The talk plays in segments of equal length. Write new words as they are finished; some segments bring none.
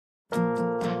Okay,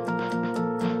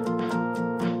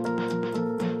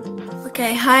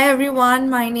 hi everyone.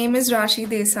 My name is Rashi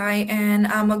Desai, and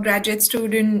I'm a graduate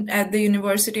student at the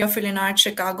University of Illinois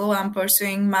Chicago. I'm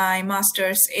pursuing my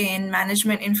master's in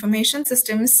Management Information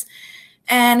Systems,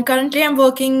 and currently I'm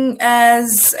working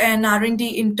as an R&D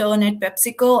intern at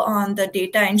PepsiCo on the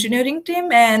data engineering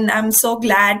team. And I'm so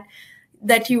glad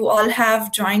that you all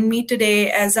have joined me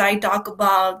today as I talk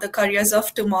about the careers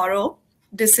of tomorrow,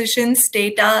 decisions,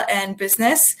 data, and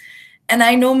business. And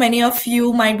I know many of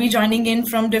you might be joining in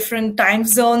from different time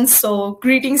zones, so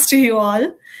greetings to you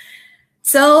all.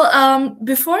 So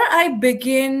before I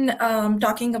begin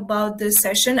talking about this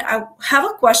session, I have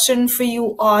a question for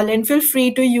you all, and feel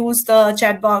free to use the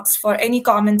chat box for any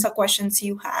comments or questions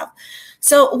you have.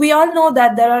 So we all know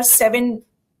that there are 7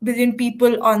 billion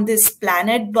people on this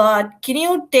planet, but can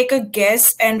you take a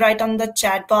guess and write on the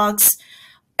chat box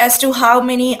as to how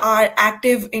many are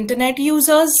active internet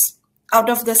users out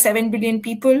of the 7 billion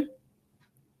people?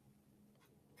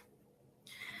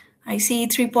 I see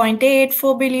 3.8,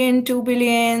 4 billion, 2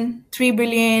 billion, 3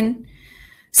 billion.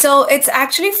 So it's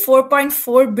actually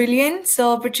 4.4 billion.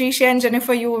 So Patricia and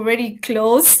Jennifer, you were very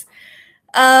close.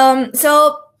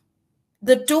 So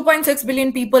the 2.6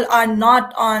 billion people are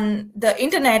not on the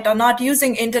internet or not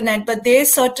using internet, but they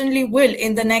certainly will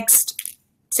in the next,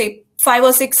 say, 5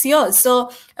 or 6 years.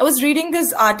 So I was reading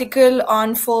this article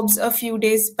on Forbes a few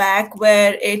days back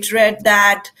where it read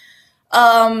that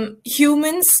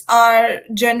humans are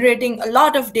generating a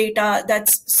lot of data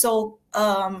that's so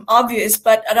obvious,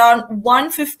 but around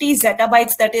 150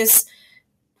 zettabytes, that is,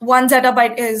 1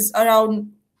 zettabyte is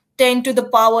around 10 to the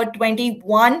power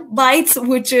 21 bytes,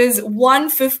 which is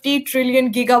 150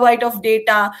 trillion gigabyte of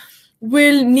data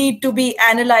will need to be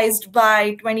analyzed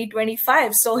by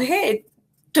 2025. So, hey,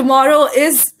 tomorrow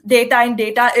is data and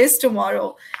data is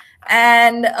tomorrow.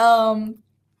 And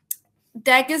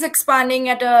tech is expanding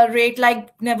at a rate like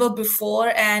never before,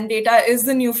 and data is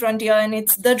the new frontier, and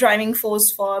it's the driving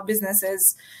force for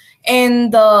businesses in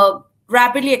the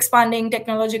rapidly expanding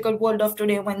technological world of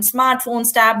today, when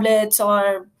smartphones, tablets,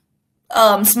 or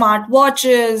smart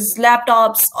watches,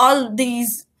 laptops, all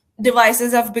these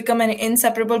devices have become an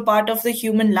inseparable part of the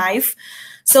human life.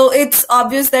 So it's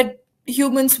obvious that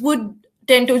humans would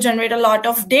tend to generate a lot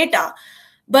of data,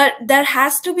 but there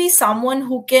has to be someone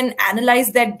who can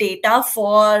analyze that data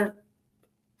for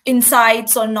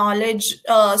insights or knowledge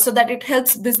so that it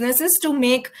helps businesses to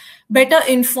make better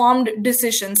informed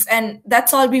decisions. And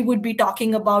that's all we would be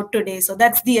talking about today. So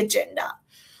that's the agenda.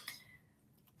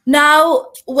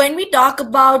 Now, when we talk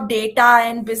about data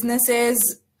and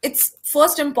businesses, it's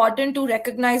first important to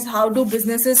recognize how do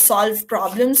businesses solve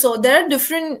problems. So there are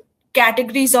different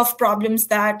categories of problems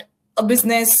that a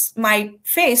business might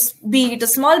face, be it a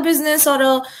small business or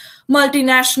a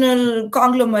multinational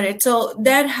conglomerate. So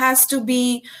there has to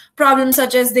be problems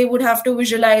such as they would have to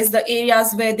visualize the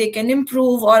areas where they can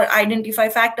improve or identify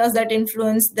factors that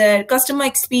influence their customer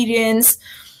experience.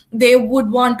 They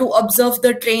would want to observe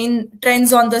the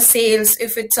trends on the sales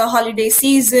if it's a holiday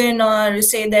season, or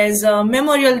say there's a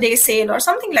Memorial Day sale or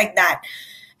something like that.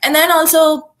 And then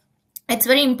also, it's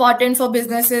very important for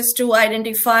businesses to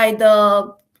identify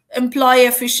the employee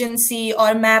efficiency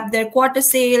or map their quarter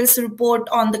sales, report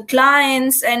on the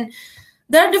clients, and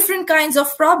there are different kinds of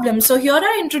problems. So here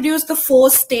I introduce the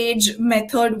 4-stage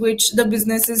method, which the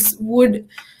businesses would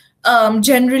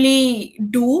generally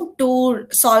do to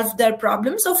solve their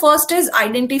problem. So first is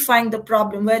identifying the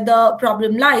problem, where the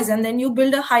problem lies, and then you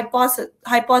build a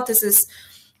hypothesis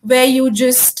where you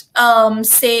just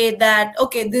say that,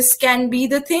 okay, this can be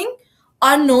the thing,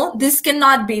 or no, this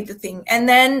cannot be the thing. And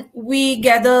then we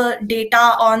gather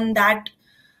data on that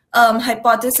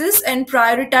hypothesis and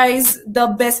prioritize the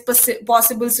best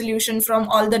possible solution from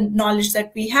all the knowledge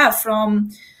that we have from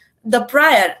the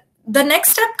prior. The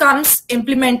next step comes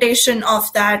implementation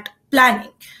of that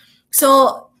planning.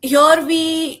 So here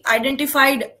we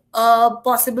identified a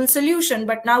possible solution,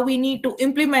 but now we need to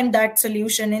implement that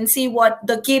solution and see what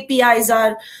the KPIs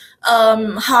are,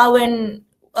 how and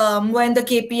when the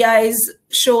KPIs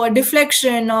show a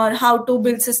deflection, or how to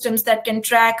build systems that can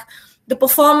track the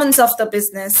performance of the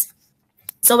business.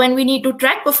 So when we need to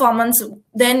track performance,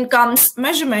 then comes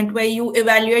measurement, where you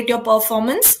evaluate your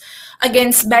performance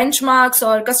against benchmarks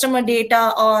or customer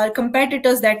data or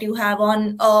competitors that you have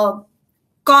on a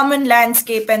common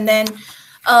landscape. And then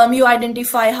you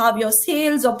identify how your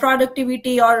sales or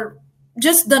productivity or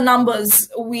just the numbers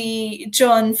we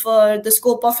churn for the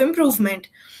scope of improvement.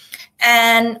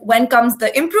 And when comes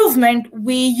the improvement,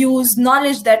 we use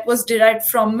knowledge that was derived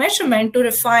from measurement to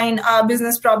refine our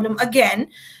business problem again.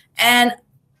 And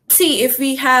see if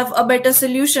we have a better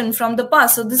solution from the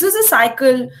past. So this is a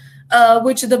cycle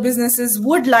which the businesses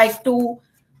would like to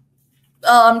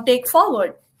take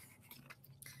forward.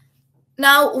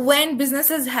 Now, when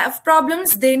businesses have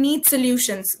problems, they need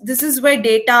solutions. This is where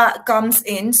data comes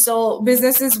in. So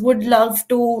businesses would love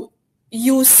to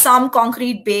use some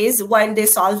concrete base while they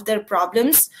solve their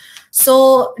problems.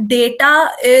 So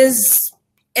data is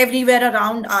everywhere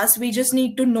around us. We just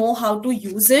need to know how to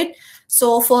use it.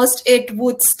 So first, it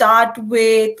would start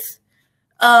with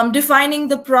defining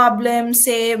the problem,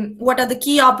 say what are the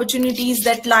key opportunities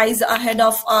that lies ahead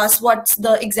of us, what's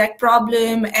the exact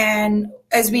problem, and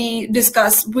as we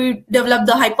discussed, we develop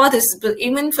the hypothesis. But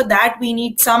even for that, we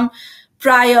need some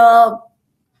prior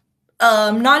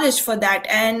knowledge for that,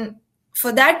 and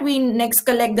for that we next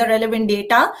collect the relevant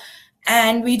data,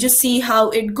 and we just see how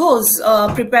it goes,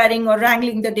 preparing or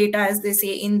wrangling the data, as they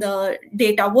say in the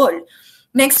data world.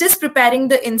 Next is preparing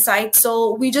the insight.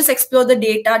 So we just explore the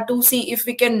data to see if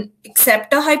we can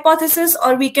accept a hypothesis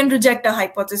or we can reject a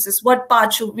hypothesis. What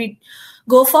path should we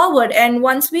go forward? And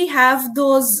once we have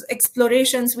those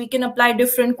explorations, we can apply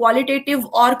different qualitative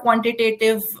or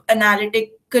quantitative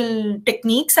analytical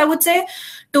techniques, I would say,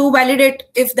 to validate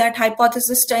if that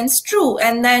hypothesis stands true.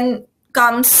 And then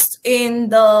comes in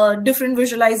the different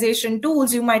visualization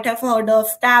tools. You might have heard of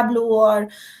Tableau or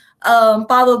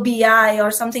Power BI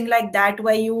or something like that,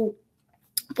 where you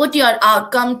put your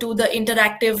outcome to the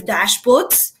interactive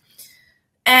dashboards.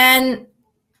 And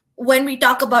when we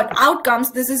talk about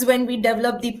outcomes, this is when we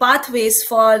develop the pathways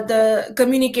for the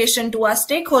communication to our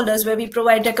stakeholders, where we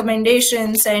provide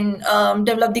recommendations and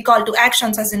develop the call to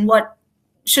actions, as in what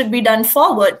should be done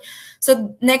forward.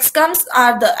 So next comes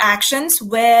are the actions,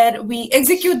 where we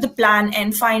execute the plan,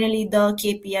 and finally the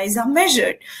KPIs are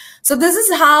measured. So this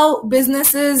is how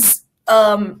businesses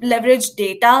leverage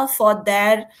data for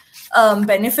their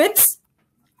benefits.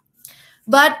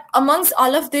 But amongst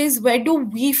all of this, where do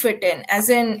we fit in? As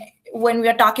in, when we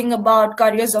are talking about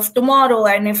careers of tomorrow,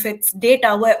 and if it's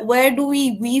data, where do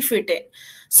we fit in?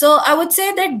 So I would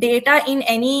say that data in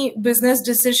any business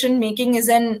decision making is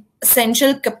an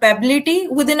essential capability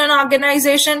within an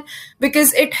organization,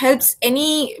 because it helps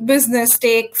any business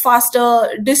take faster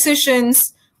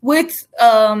decisions with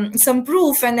some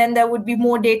proof, and then there would be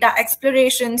more data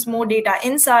explorations, more data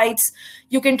insights.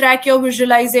 You can track your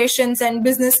visualizations and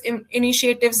business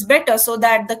initiatives better, so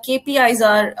that the KPIs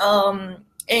are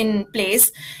in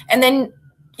place. And then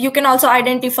you can also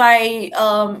identify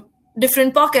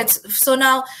different pockets. So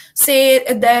now, say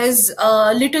there's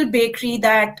a little bakery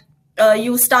that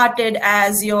you started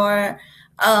as your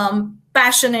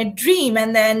passionate dream,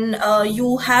 and then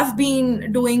you have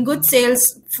been doing good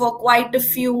sales for quite a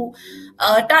few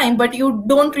time, but you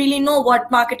don't really know what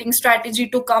marketing strategy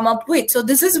to come up with. So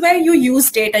this is where you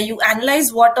use data. You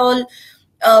analyze what all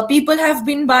people have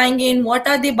been buying in, what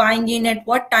are they buying in, at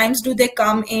what times do they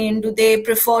come in, do they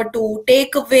prefer to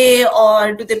take away,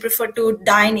 or do they prefer to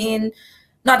dine in?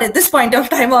 Not at this point of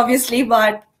time, obviously,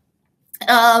 but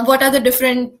what are the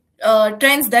different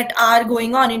trends that are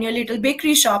going on in your little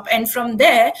bakery shop? And from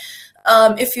there,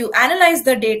 if you analyze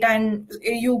the data and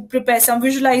you prepare some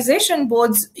visualization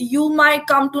boards, you might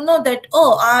come to know that,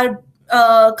 oh,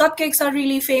 our cupcakes are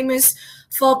really famous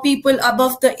for people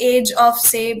above the age of,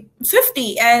 say,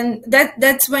 50. And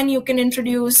that's when you can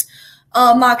introduce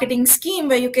a marketing scheme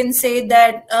where you can say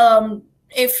that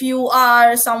if you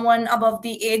are someone above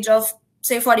the age of,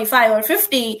 say, 45 or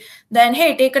 50, then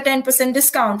hey, take a 10%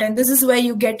 discount. And this is where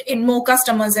you get in more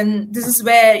customers. And this is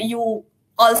where you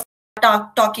also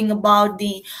talking about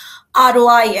the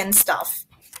ROI and stuff.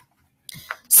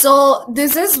 So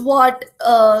this is what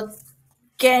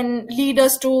can lead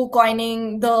us to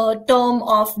coining the term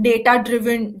of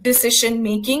data-driven decision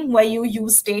making, where you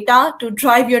use data to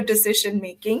drive your decision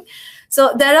making.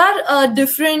 So there are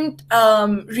different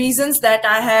reasons that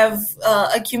I have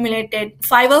accumulated,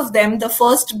 5 of them. The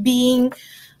first being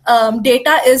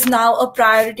data is now a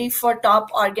priority for top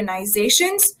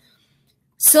organizations.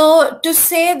 So to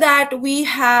say that we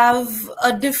have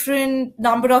a different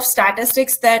number of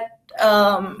statistics that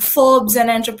Forbes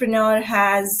and Entrepreneur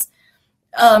has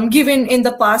given in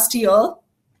the past year.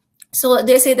 So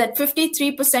they say that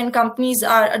 53% companies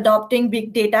are adopting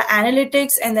big data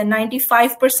analytics, and then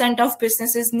 95% of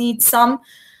businesses need some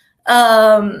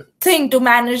thing to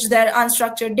manage their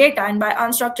unstructured data. And by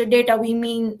unstructured data, we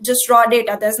mean just raw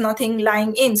data. There's nothing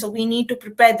lying in. So we need to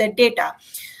prepare that data.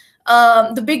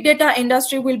 The big data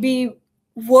industry will be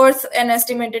worth an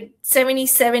estimated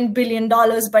 $77 billion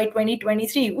by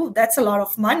 2023. Ooh, that's a lot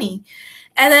of money.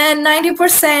 And then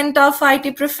 90% of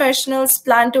IT professionals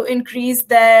plan to increase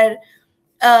their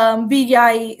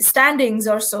BI standings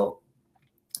or so.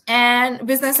 and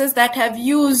businesses that have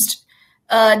used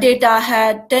data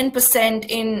had 10%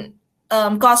 in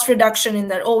cost reduction in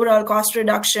their overall cost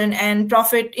reduction and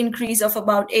profit increase of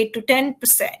about 8 to 10%.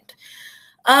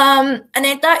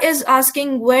 Aneta is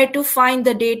asking where to find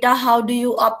the data, how do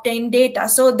you obtain data?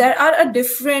 So there are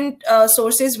different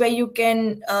sources where you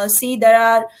can see. There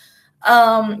are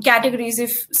categories.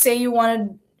 If say you want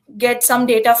to get some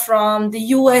data from the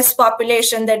US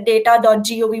population, that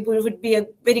data.gov would be a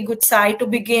very good site to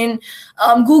begin.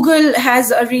 Google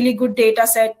has a really good data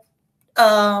set.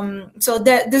 So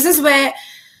this is where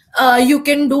you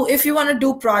can do if you want to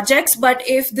do projects. But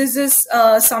if this is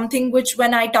something which,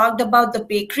 when I talked about the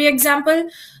bakery example,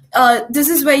 this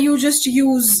is where you just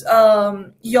use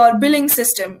your billing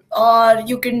system, or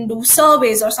you can do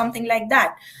surveys or something like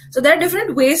that. So there are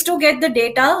different ways to get the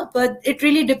data, but it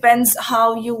really depends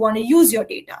how you want to use your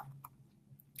data.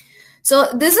 So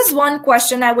this is one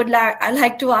question I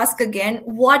like to ask again.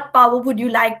 What power would you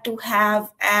like to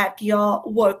have at your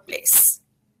workplace?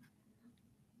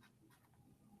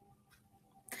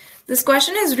 This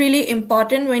question is really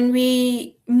important when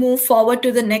we move forward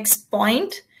to the next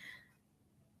point,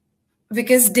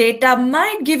 because data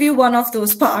might give you one of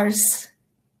those powers.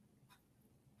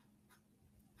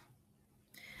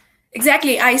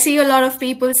 Exactly. I see a lot of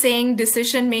people saying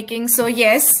decision making. So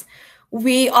yes,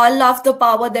 we all love the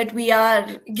power that we are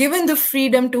given the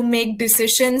freedom to make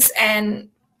decisions, and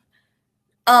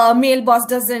a male boss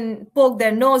doesn't poke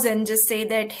their nose and just say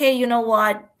that, hey, you know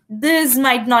what, this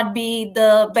might not be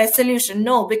the best solution.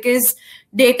 No, because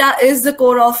data is the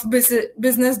core of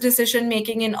business decision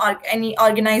making in any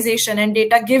organization, and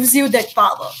data gives you that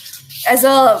power. As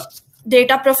a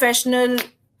data professional,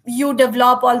 you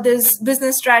develop all these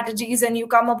business strategies and you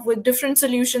come up with different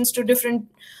solutions to different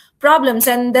problems,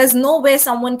 and there's no way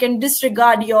someone can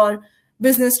disregard your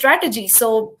business strategy.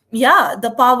 So yeah,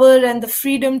 the power and the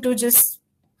freedom to just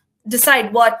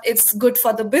decide what is good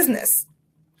for the business.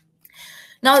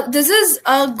 Now, this is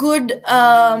a good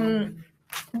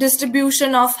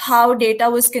distribution of how data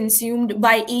was consumed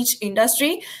by each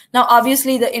industry. Now,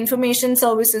 obviously, the information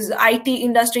services, IT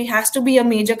industry has to be a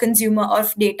major consumer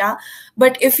of data.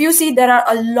 But if you see, there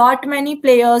are many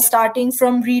players, starting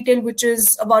from retail, which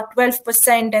is about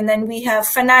 12%. And then we have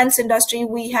finance industry,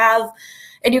 we have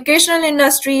educational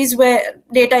industries where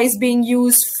data is being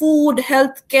used, food,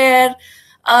 healthcare.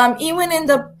 Even in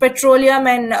the petroleum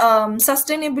and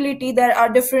sustainability, there are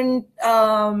different,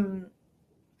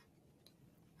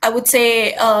 I would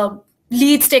say,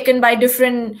 leads taken by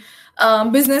different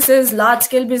businesses,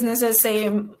 large-scale businesses. Say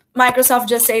Microsoft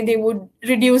just say they would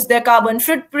reduce their carbon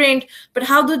footprint, but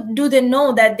how do they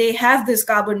know that they have this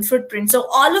carbon footprint? So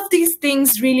all of these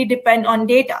things really depend on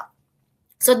data.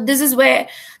 So this is where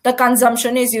the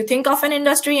consumption is. You think of an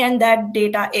industry and that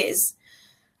data is.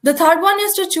 The third one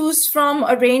is to choose from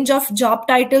a range of job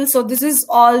titles. So this is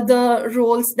all the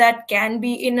roles that can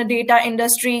be in a data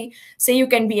industry. Say you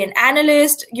can be an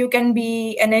analyst, you can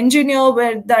be an engineer,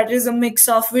 where that is a mix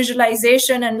of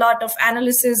visualization and lot of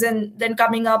analysis, and then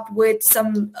coming up with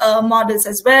some models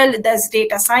as well. There's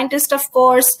data scientist, of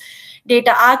course,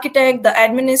 data architect, the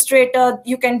administrator.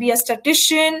 You can be a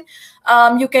statistician,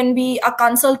 you can be a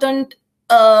consultant,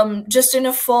 just in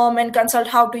a firm and consult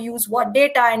how to use what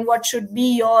data and what should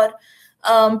be your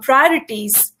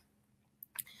priorities.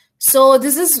 So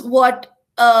this is what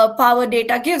power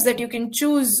data gives, that you can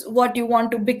choose what you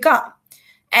want to become.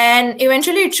 And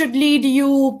eventually it should lead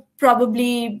you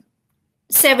probably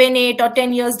 7, 8, or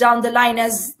 10 years down the line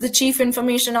as the chief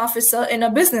information officer in a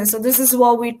business. So this is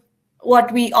what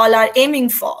we all are aiming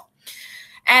for.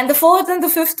 And the fourth and the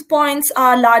fifth points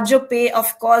are larger pay,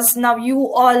 of course. Now,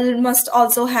 you all must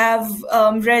also have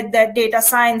read that data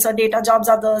science or data jobs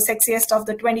are the sexiest of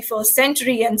the 21st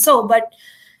century and so, but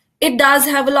it does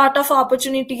have a lot of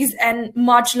opportunities and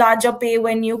much larger pay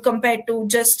when you compare to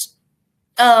just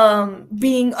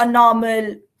being a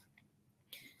normal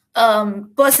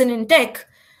person in tech.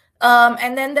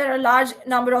 And then there are a large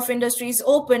number of industries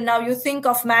open. Now, you think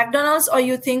of McDonald's or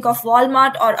you think of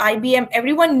Walmart or IBM,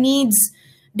 everyone needs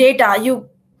data. You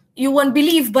won't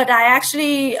believe, but I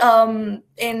actually,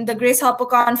 in the Grace Hopper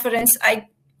conference, I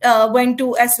went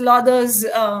to S. Lauder's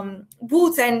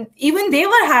booth, and even they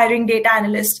were hiring data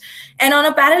analysts. And on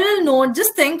a parallel note,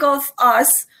 just think of us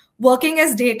working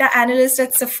as data analysts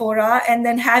at Sephora and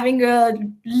then having a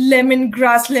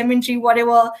lemongrass, lemon tree,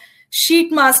 whatever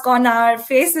sheet mask on our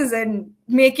faces and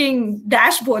making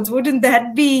dashboards. Wouldn't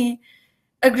that be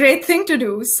a great thing to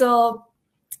do? So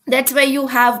that's where you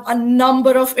have a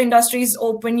number of industries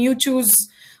open. You choose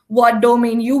what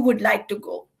domain you would like to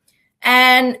go.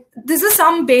 And this is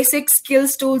some basic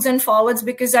skills, tools, and forwards,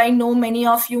 because I know many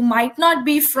of you might not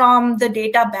be from the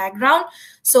data background.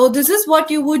 So this is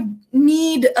what you would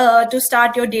need to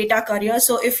start your data career.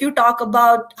 So if you talk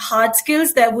about hard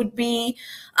skills, there would be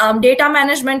data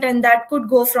management, and that could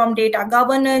go from data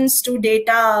governance to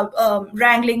data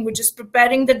wrangling, which is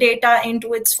preparing the data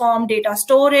into its form, data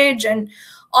storage, and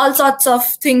all sorts of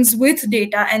things with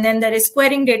data. And then there is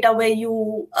querying data, where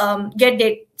you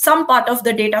get some part of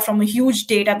the data from a huge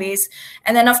database.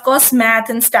 And then, of course, math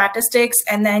and statistics.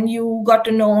 And then you got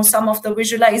to know some of the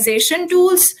visualization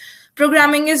tools.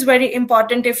 Programming is very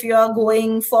important if you are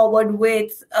going forward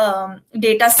with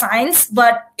data science,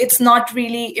 but it's not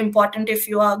really important if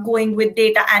you are going with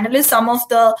data analyst. Some of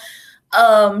the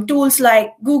tools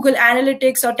like Google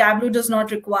Analytics or Tableau does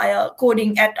not require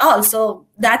coding at all. So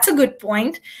that's a good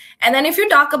point. And then if you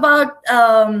talk about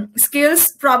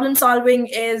skills, problem solving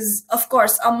is, of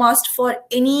course, a must for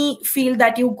any field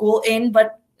that you go in,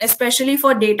 but especially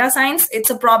for data science, it's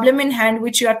a problem in hand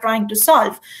which you are trying to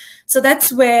solve. So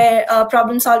that's where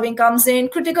problem solving comes in.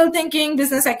 Critical thinking,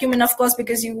 business acumen, of course,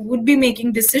 because you would be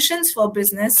making decisions for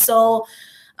business. So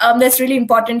that's really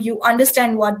important. You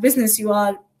understand what business you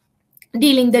are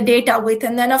dealing the data with.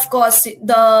 And then, of course,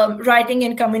 the writing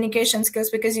and communication skills,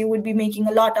 because you would be making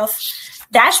a lot of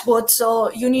dashboards.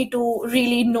 So you need to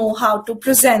really know how to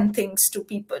present things to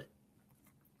people.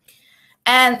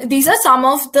 And these are some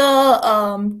of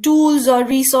the tools or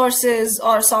resources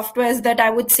or softwares that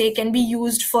I would say can be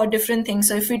used for different things.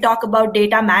 So if we talk about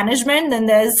data management, then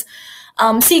there's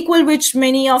SQL, which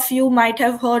many of you might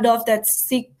have heard of.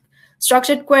 That's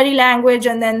structured query language.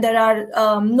 And then there are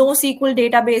NoSQL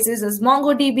databases as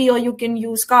MongoDB, or you can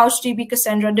use CouchDB,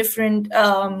 Cassandra, different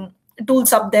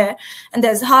tools up there. And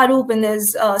there's Hadoop, and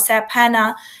there's SAP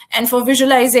HANA. And for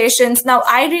visualizations, now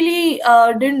I really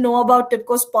didn't know about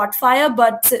TIBCO Spotfire,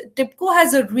 but TIBCO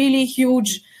has a really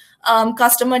huge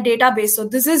customer database. So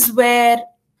this is where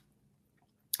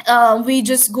we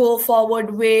just go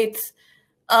forward with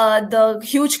the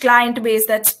huge client base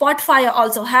that Spotfire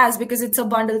also has, because it's a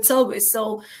bundled service.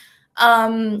 So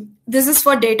this is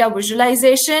for data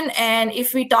visualization. And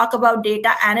if we talk about data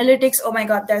analytics, oh my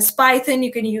God, there's Python,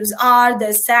 you can use R,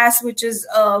 there's SAS, which is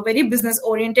very business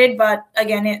oriented, but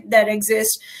again, that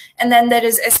exists. And then there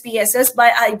is SPSS by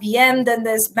IBM. Then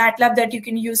there's MATLAB that you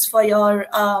can use for your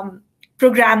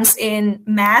programs in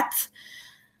math.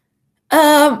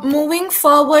 Moving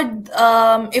forward,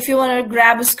 if you want to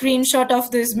grab a screenshot of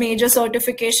these major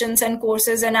certifications and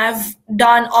courses, and I've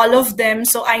done all of them,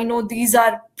 so I know these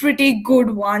are pretty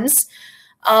good ones.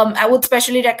 I would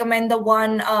especially recommend the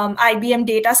one IBM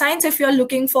Data Science if you're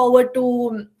looking forward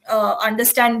to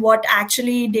understand what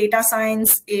actually data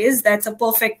science is. That's a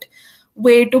perfect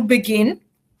way to begin.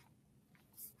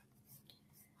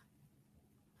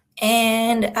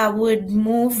 And I would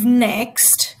move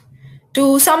next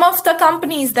to some of the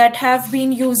companies that have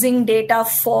been using data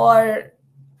for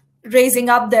raising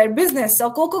up their business. So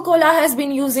Coca-Cola has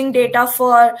been using data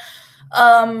for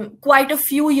quite a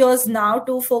few years now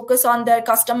to focus on their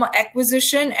customer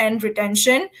acquisition and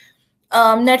retention.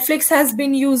 Netflix has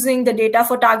been using the data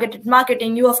for targeted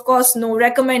marketing. You, of course, know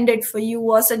recommended for you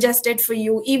or suggested for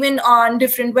you. Even on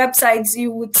different websites,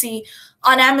 you would see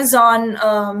on Amazon,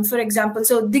 for example.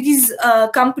 So these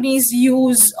companies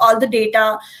use all the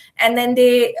data, and then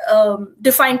they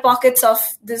define pockets of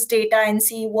this data and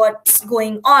see what's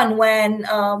going on when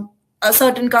a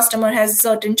certain customer has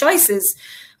certain choices.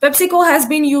 PepsiCo has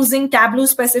been using Tableau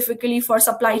specifically for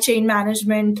supply chain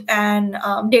management and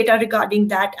data regarding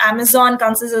that. Amazon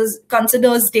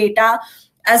considers data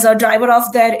as a driver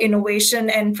of their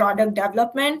innovation and product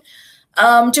development.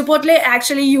 Chipotle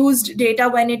actually used data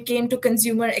when it came to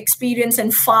consumer experience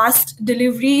and fast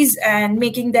deliveries and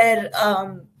making their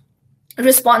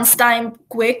response time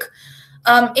quick.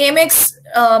 Amex,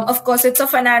 of course, it's a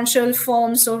financial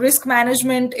firm, so risk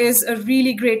management is a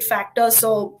really great factor.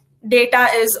 So data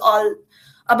is all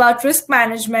about risk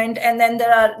management. And then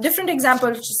there are different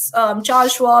examples,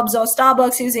 Charles Schwab's or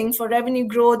Starbucks using for revenue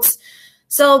growth.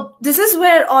 So this is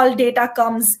where all data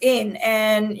comes in,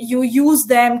 and you use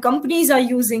them, companies are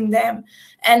using them.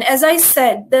 And as I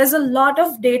said, there's a lot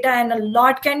of data and a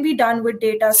lot can be done with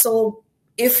data. So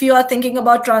if you are thinking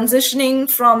about transitioning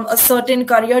from a certain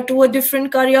career to a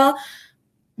different career,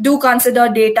 do consider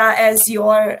data as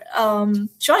your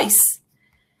choice.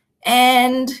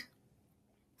 And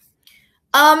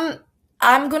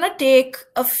I'm gonna take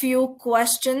a few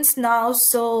questions now.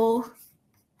 So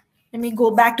let me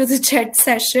go back to the chat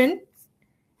session.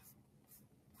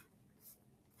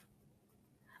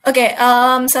 Okay,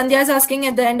 Sandhya is asking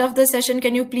at the end of the session,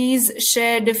 can you please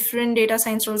share different data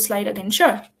science role slide again?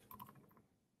 Sure.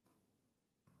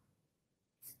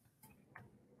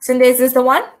 Cindy, is this the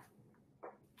one?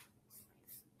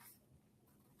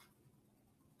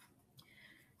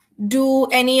 Do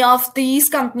any of these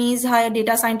companies hire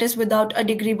data scientists without a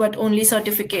degree but only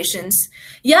certifications?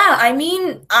 Yeah, I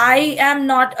mean, I am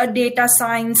not a data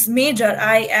science major.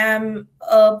 I am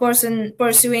a person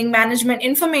pursuing management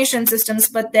information systems,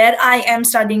 but there I am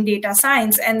studying data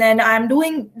science, and then I'm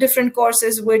doing different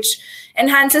courses which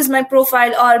enhances my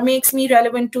profile or makes me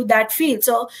relevant to that field.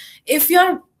 So if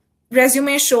your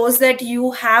resume shows that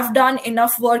you have done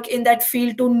enough work in that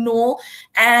field to know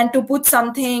and to put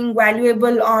something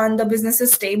valuable on the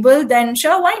business's table, then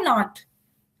sure, why not?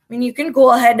 I mean, you can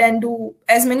go ahead and do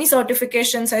as many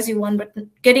certifications as you want, but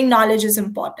getting knowledge is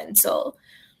important. So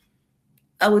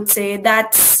I would say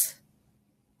that's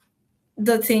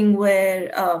the thing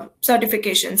where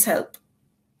certifications help.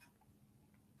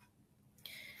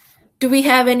 Do we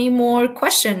have any more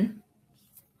question?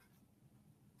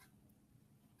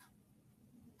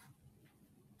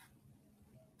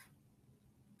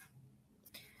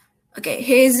 Okay,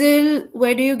 Hazel,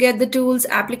 where do you get the tools,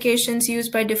 applications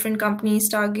used by different companies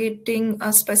targeting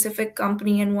a specific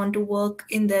company and want to work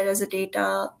in there as a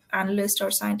data analyst or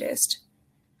scientist?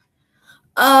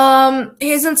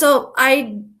 Hazel, so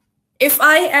if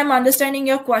I am understanding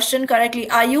your question correctly,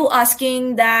 are you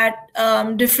asking that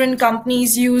different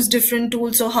companies use different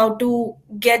tools, so how to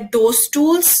get those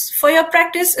tools for your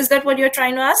practice? Is that what you're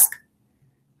trying to ask?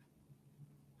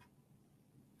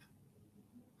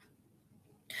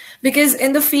 Because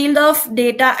in the field of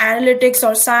data analytics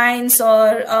or science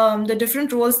or the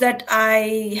different roles that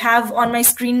I have on my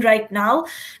screen right now,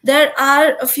 there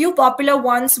are a few popular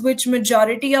ones which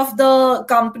majority of the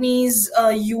companies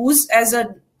use as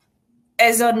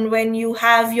on when you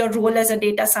have your role as a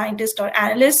data scientist or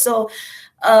analyst. So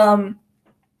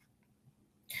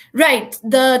right,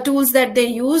 the tools that they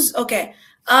use. Okay.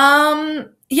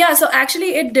 Yeah, so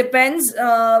actually it depends.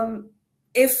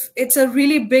 If it's a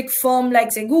really big firm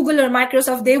like say Google or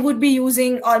Microsoft, they would be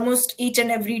using almost each and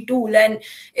every tool, and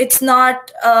it's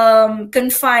not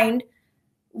confined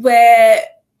where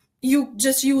you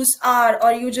just use R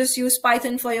or you just use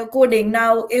Python for your coding.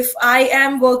 Now, if I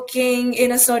am working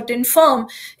in a certain firm,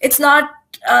 it's not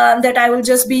that I will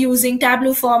just be using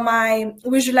Tableau for my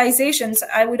visualizations.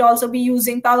 I would also be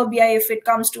using Power BI if it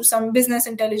comes to some business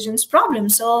intelligence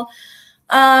problems. So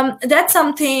that's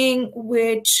something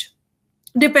which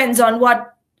depends on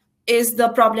what is the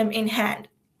problem in hand.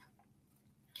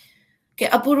 Okay,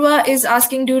 Apurva is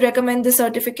asking, do you recommend the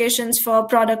certifications for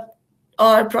product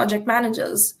or project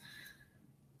managers?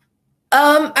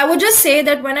 I would just say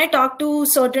that when I talk to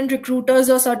certain recruiters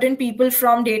or certain people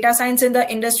from data science in the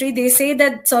industry, they say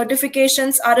that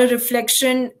certifications are a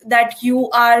reflection that you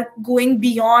are going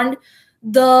beyond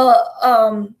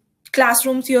the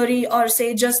classroom theory or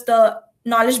say just the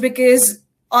knowledge, because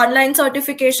online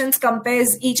certifications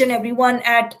compares each and everyone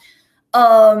at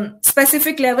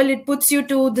specific level. It puts you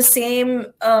to the same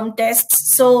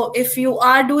tests. So if you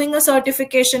are doing a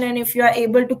certification and if you are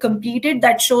able to complete it,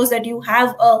 that shows that you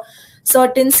have a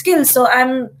certain skill. So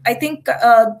I think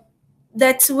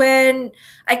that's when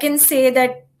I can say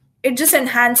that it just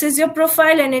enhances your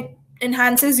profile and it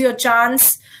enhances your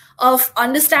chance of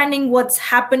understanding what's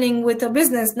happening with a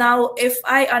business. Now, if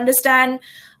I understand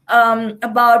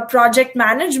about project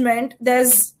management,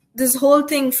 there's this whole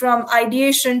thing from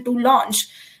ideation to launch.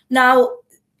 Now,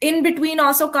 in between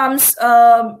also comes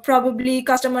probably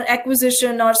customer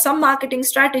acquisition or some marketing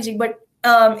strategy. But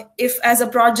if as a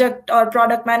project or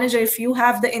product manager, if you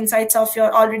have the insights of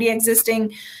your already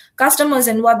existing customers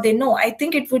and what they know, I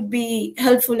think it would be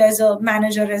helpful as a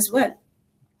manager as well.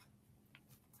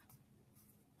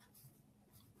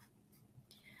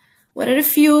 What are a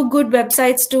few good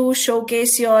websites to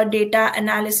showcase your data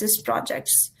analysis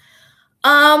projects?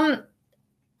 I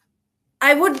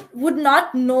would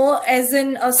not know as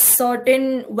in a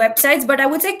certain websites, but I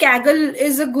would say Kaggle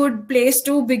is a good place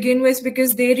to begin with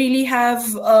because they really have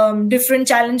different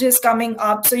challenges coming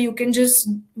up. So you can just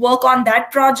work on that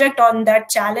project, on that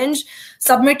challenge,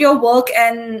 submit your work,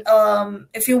 and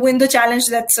if you win the challenge,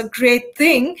 that's a great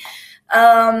thing.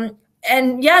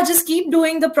 And yeah, just keep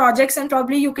doing the projects, and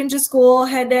probably you can just go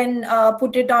ahead and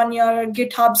put it on your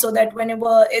GitHub so that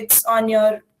whenever it's on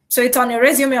your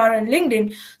resume or on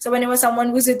LinkedIn. So whenever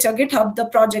someone visits your GitHub, the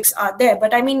projects are there.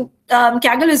 But I mean,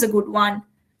 Kaggle is a good one.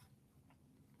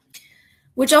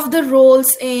 Which of the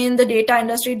roles in the data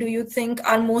industry do you think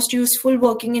are most useful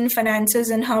working in finances,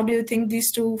 and how do you think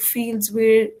these two fields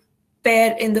will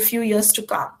pair in the few years to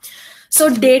come? So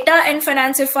data and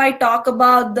finance, if I talk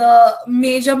about the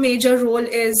major role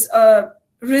is a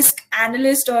risk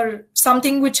analyst or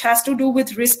something which has to do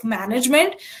with risk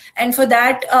management. And for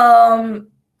that,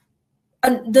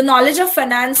 the knowledge of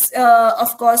finance,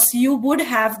 of course, you would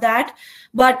have that,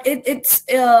 but it's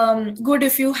good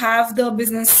if you have the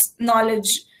business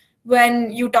knowledge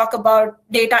when you talk about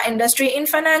data industry in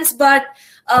finance. But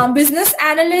business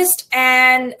analyst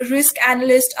and risk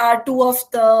analyst are two of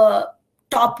the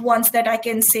top ones that I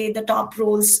can say the top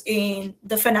roles in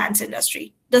the finance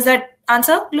industry. Does that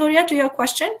answer, Gloria, to your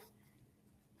question?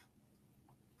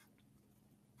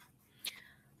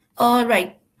 All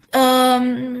right.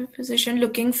 Position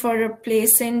looking for a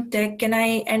place in tech. Can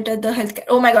I enter the healthcare?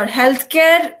 Oh my God,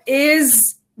 healthcare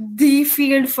is the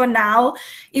field for now.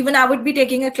 Even I would be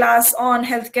taking a class on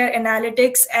healthcare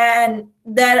analytics, and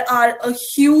there are a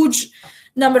huge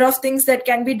number of things that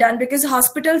can be done because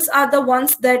hospitals are the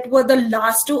ones that were the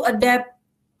last to adapt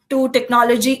to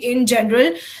technology in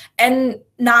general, and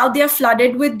now they are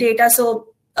flooded with data. So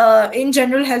in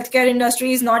general, healthcare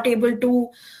industry is not able to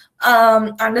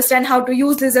understand how to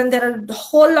use this, and there are a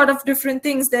whole lot of different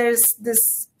things. There's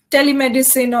this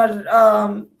telemedicine,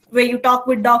 or where you talk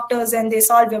with doctors and they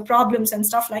solve your problems and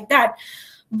stuff like that.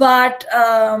 But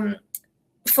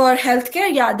for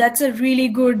healthcare, yeah, that's a really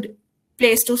good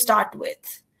place to start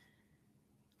with.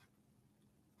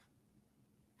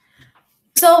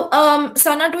 So,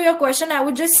 Sana, to your question, I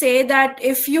would just say that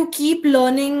if you keep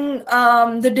learning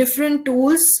the different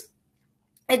tools,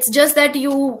 it's just that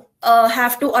you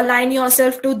have to align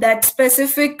yourself to that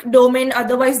specific domain.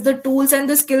 Otherwise, the tools and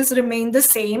the skills remain the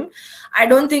same. I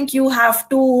don't think you have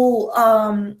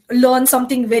to learn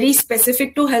something very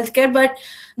specific to healthcare, but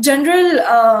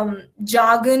general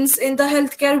jargons in the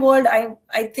healthcare world,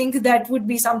 I think that would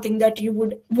be something that you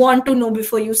would want to know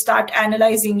before you start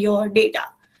analyzing your data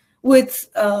with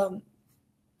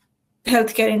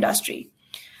healthcare industry.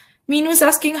 Meenu is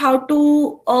asking how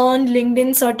to earn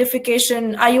LinkedIn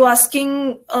certification. Are you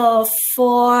asking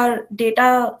for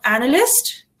data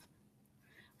analyst?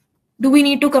 Do we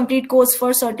need to complete course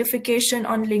for certification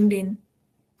on LinkedIn?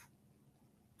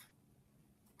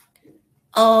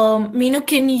 Meenu,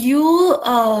 can you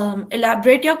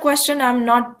elaborate your question? I'm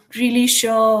not really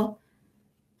sure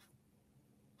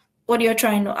what you're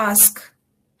trying to ask.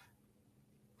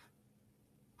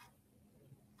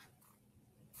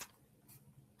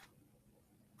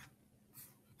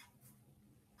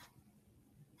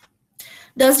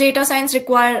 Does data science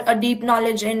require a deep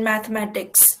knowledge in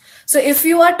mathematics? So if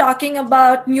you are talking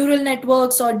about neural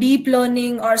networks or deep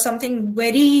learning or something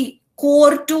very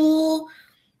core to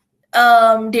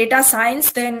data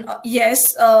science, then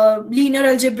yes, linear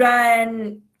algebra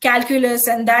and calculus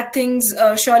and that things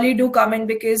surely do come in,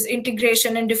 because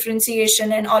integration and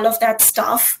differentiation and all of that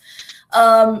stuff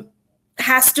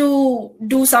has to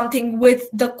do something with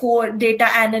the core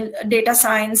data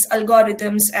science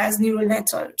algorithms as neural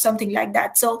nets or something like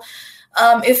that. So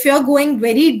if you're going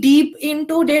very deep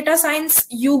into data science,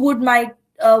 you might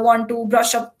want to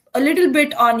brush up a little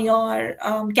bit on your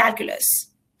calculus.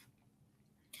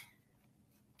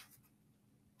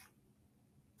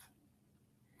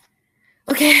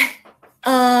 Okay.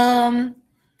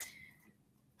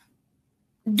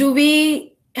 Do we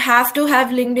have to have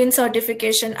LinkedIn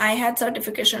certification? I had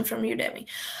certification from Udemy.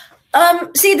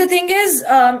 See, the thing is,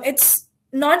 it's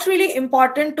not really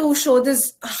important to show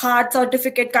this hard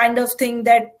certificate kind of thing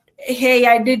that, hey,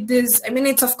 I did this. I mean,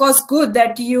 it's of course good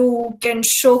that you can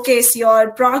showcase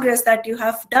your progress that you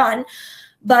have done,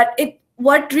 but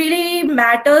what really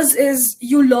matters is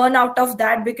you learn out of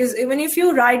that, because even if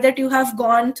you write that you have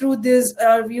gone through this,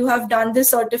 you have done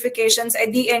this certifications,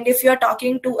 at the end, if you're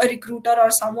talking to a recruiter or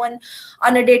someone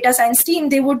on a data science team,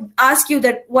 they would ask you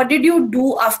that, what did you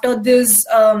do after this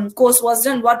course was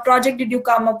done? What project did you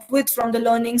come up with from the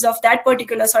learnings of that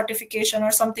particular certification or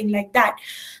something like that?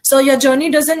 So your journey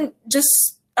doesn't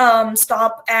just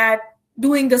stop at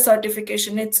doing the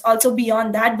certification. It's also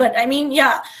beyond that. But I mean,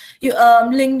 yeah,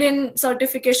 LinkedIn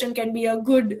certification can be a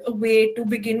good way to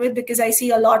begin with, because I see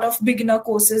a lot of beginner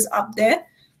courses up there.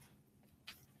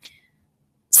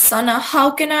 Sana,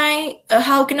 how can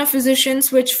a physician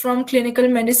switch from clinical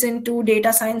medicine to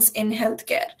data science in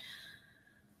healthcare?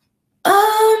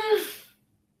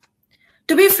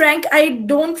 To be frank, I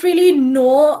don't really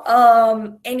know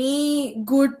any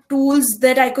good tools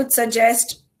that I could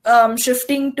suggest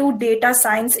shifting to data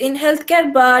science in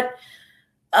healthcare, but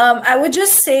I would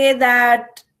just say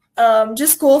that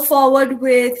just go forward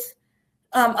with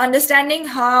understanding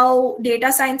how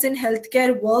data science in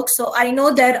healthcare works. So I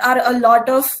know there are a lot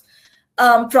of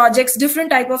projects, different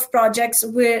type of projects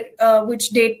which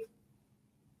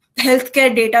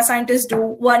healthcare data scientists do.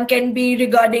 One can be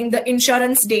regarding the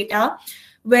insurance data,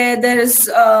 where there's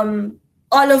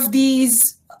all of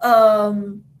these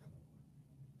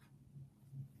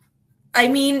I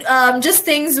mean, just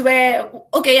things where,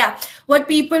 okay, yeah, what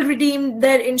people redeem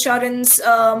their insurance,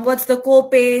 what's the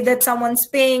copay that someone's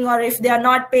paying, or if they are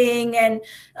not paying. And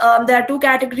there are two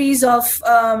categories of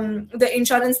the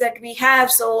insurance that we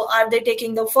have. So are they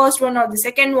taking the first one or the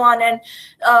second one?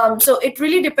 And so it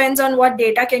really depends on what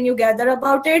data can you gather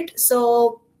about it.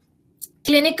 So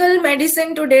clinical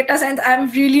medicine to data science, I'm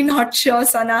really not sure,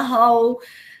 Sana, how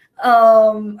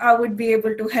I would be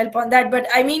able to help on that. But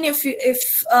I mean, if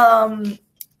I'm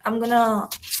gonna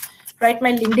write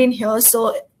my LinkedIn here,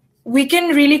 so we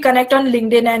can really connect on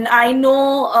LinkedIn. And I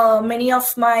know many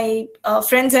of my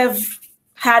friends have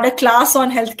had a class on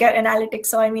healthcare analytics,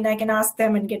 so I mean, I can ask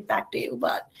them and get back to you.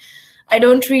 But I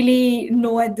don't really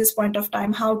know at this point of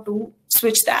time how to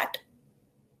switch that.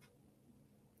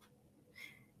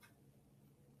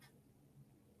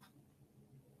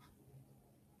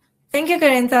 Thank you,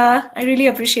 Karintha. I really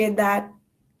appreciate that.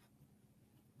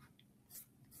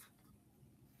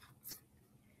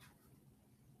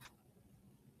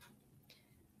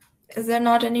 Is there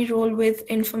not any role with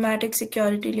informatics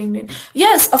security LinkedIn?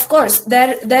 Yes, of course,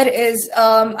 there is.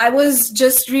 I was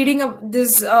just reading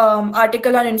this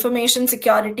article on information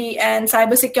security and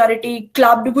cybersecurity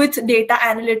clubbed with data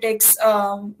analytics,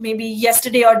 maybe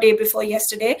yesterday or day before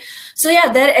yesterday. So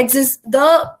yeah, there exists.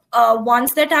 The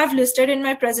ones that I've listed in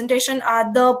my presentation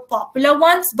are the popular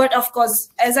ones, but of course,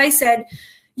 as I said,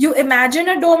 you imagine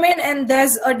a domain and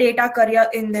there's a data career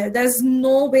in there. There's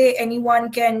no way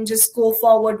anyone can just go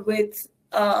forward with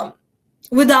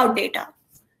without data.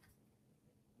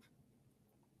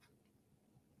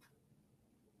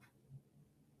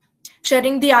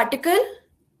 Sharing the article.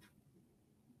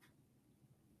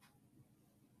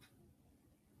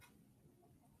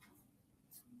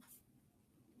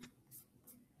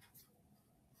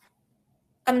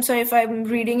 I'm sorry if I'm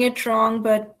reading it wrong,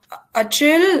 but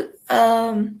Achil,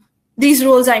 these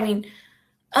roles, I mean.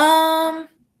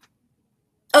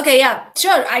 Okay, yeah,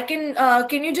 sure. I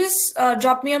can you just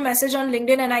drop me a message on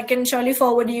LinkedIn and I can surely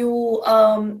forward you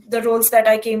the roles that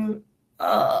I came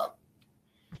to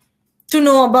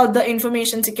know about the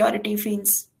information security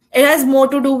fields. It has more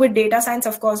to do with data science,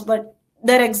 of course, but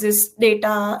there exists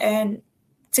data and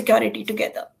security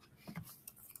together.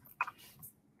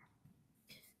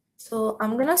 So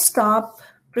I'm gonna stop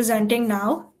presenting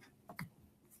now.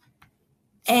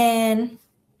 And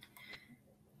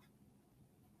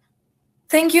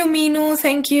thank you, Meenu.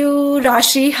 Thank you,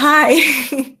 Rashi.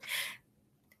 Hi.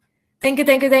 Thank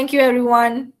you,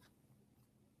 everyone.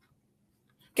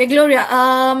 Okay, Gloria,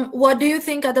 what do you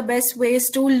think are the best ways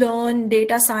to learn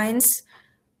data science?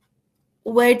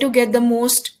 Where to get the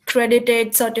most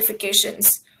credited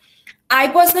certifications? I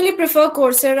personally prefer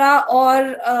Coursera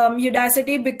or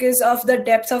Udacity because of the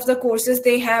depth of the courses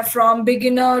they have from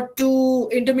beginner to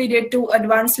intermediate to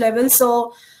advanced level.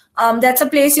 So that's a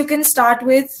place you can start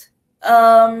with.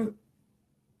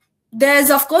 There's,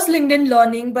 of course, LinkedIn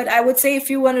Learning, but I would say if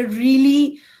you want to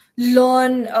really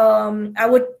learn, I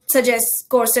would suggest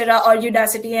Coursera or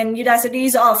Udacity. And Udacity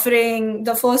is offering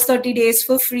the first 30 days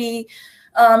for free.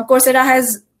 Coursera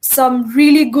has some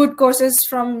really good courses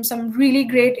from some really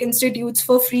great institutes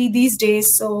for free these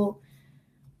days. So,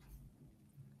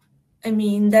 I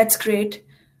mean, that's great.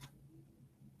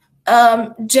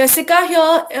 Jessica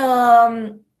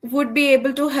here would be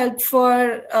able to help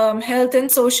for health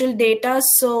and social data.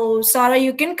 So, Sarah,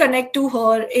 you can connect to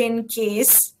her in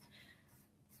case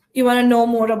you want to know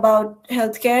more about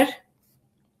healthcare.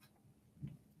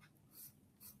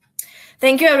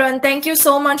 Thank you, everyone. Thank you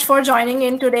so much for joining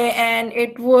in today. And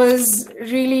it was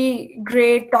really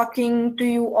great talking to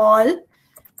you all.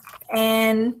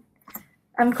 And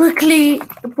I'm quickly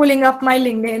pulling up my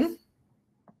LinkedIn.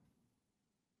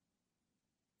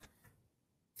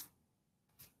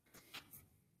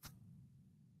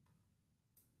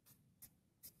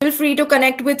 Feel free to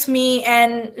connect with me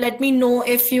and let me know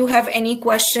if you have any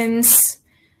questions.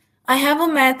 I have a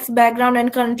math background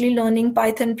and currently learning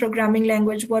Python programming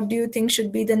language. What do you think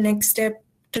should be the next step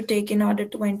to take in order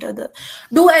to enter the...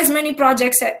 Do as many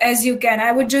projects as you can.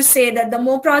 I would just say that the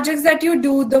more projects that you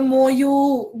do, the more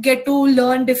you get to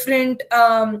learn different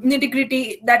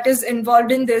nitty-gritty that is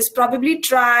involved in this. Probably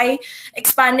try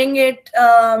expanding it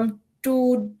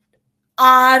to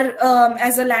R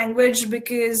as a language,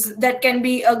 because that can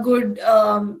be a good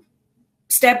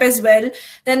step as well.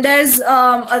 Then there's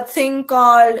a thing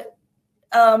called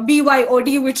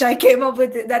BYOD, which I came up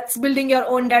with. That's building your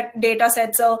own data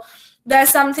set. So there's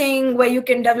something where you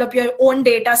can develop your own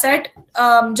data set,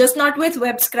 just not with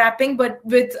web scraping, but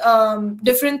with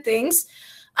different things.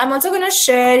 I'm also going to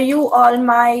share you all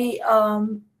my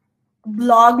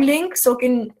blog link, so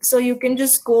you can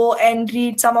just go and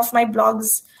read some of my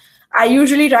blogs I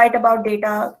usually write about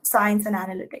data science and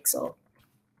analytics. So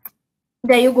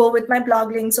there you go with my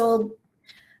blog link. So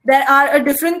there are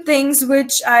different things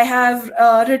which I have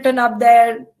written up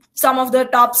there. Some of the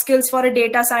top skills for a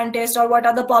data scientist, or what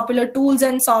are the popular tools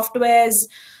and softwares,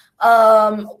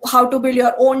 how to build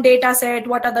your own data set,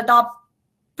 what are the top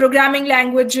programming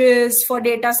languages for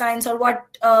data science, or what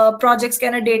projects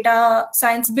can a data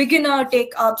science beginner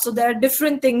take up. So there are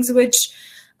different things which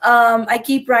I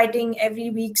keep writing every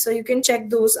week. So you can check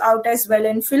those out as well.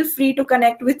 And feel free to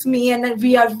connect with me. And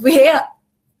we are way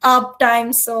up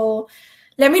time. So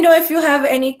let me know if you have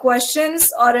any questions,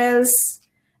 or else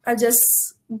I'll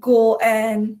just go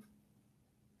and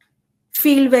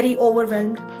feel very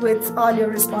overwhelmed with all your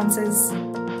responses.